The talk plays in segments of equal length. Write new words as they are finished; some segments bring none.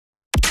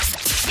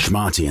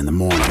Schmonty in the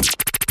morning.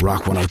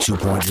 Rock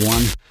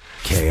 102.1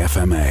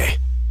 KFMA.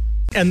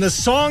 And the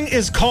song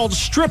is called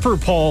Stripper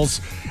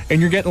Poles,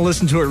 and you're getting to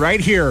listen to it right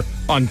here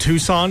on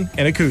Tucson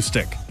and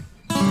Acoustic.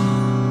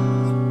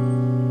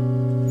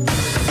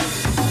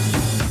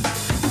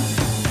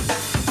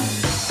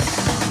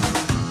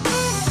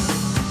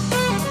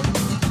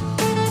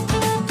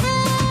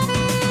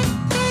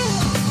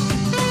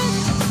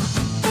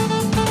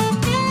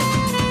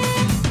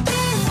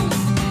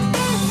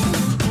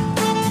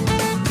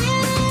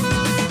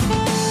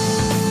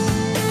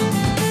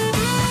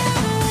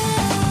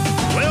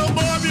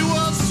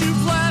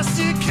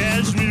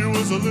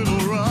 A little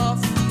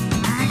rough.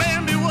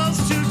 Bambi was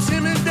too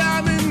timid,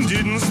 Diamond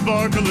didn't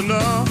sparkle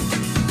enough.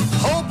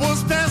 Hope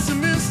was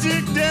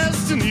pessimistic,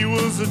 destiny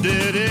was a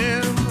dead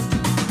end.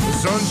 The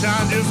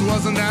sunshine just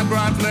wasn't that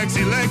bright,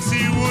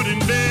 Lexi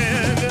wouldn't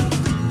bend.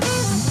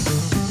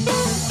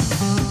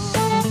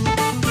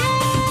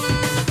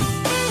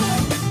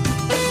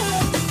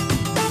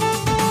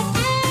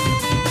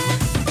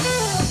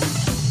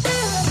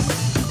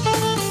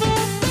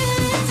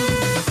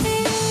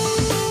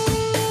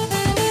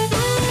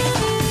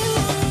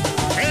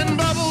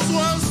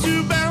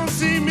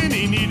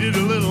 A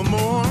little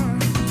more.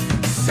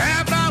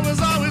 Sapphire was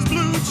always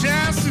blue,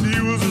 Chastity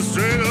was a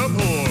straight up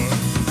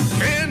whore.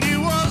 Candy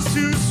was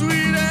too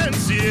sweet and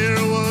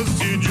Sierra was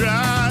too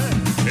dry.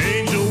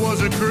 Angel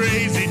was a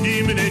crazy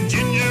demon and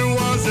Ginger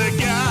was a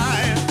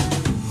guy.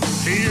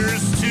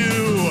 Here's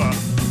to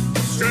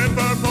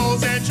stripper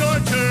poles and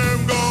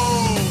short-term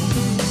goals.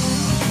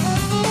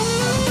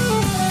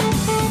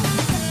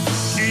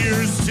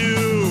 Here's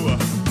to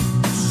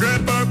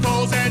stripper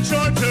poles and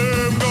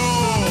short-term goals.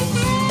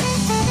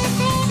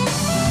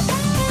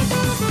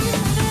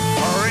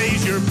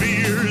 Raise your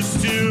beers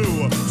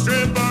to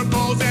stripper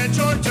poles and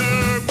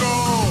short-term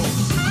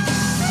goals.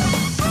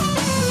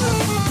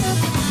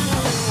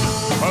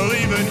 I'll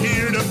even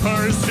here to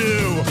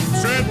pursue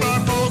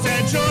stripper poles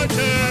and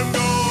short-term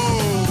goals.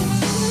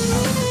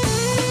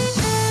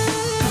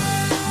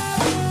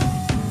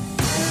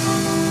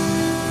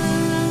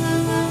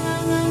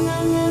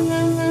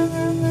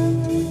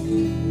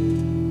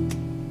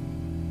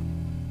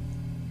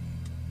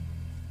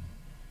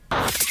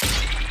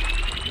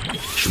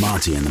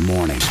 Schmonty in the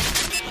morning.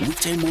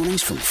 Weekday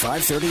mornings from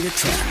 5:30 to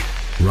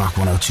 10. Rock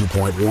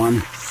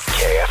 102.1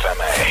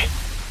 KFMA.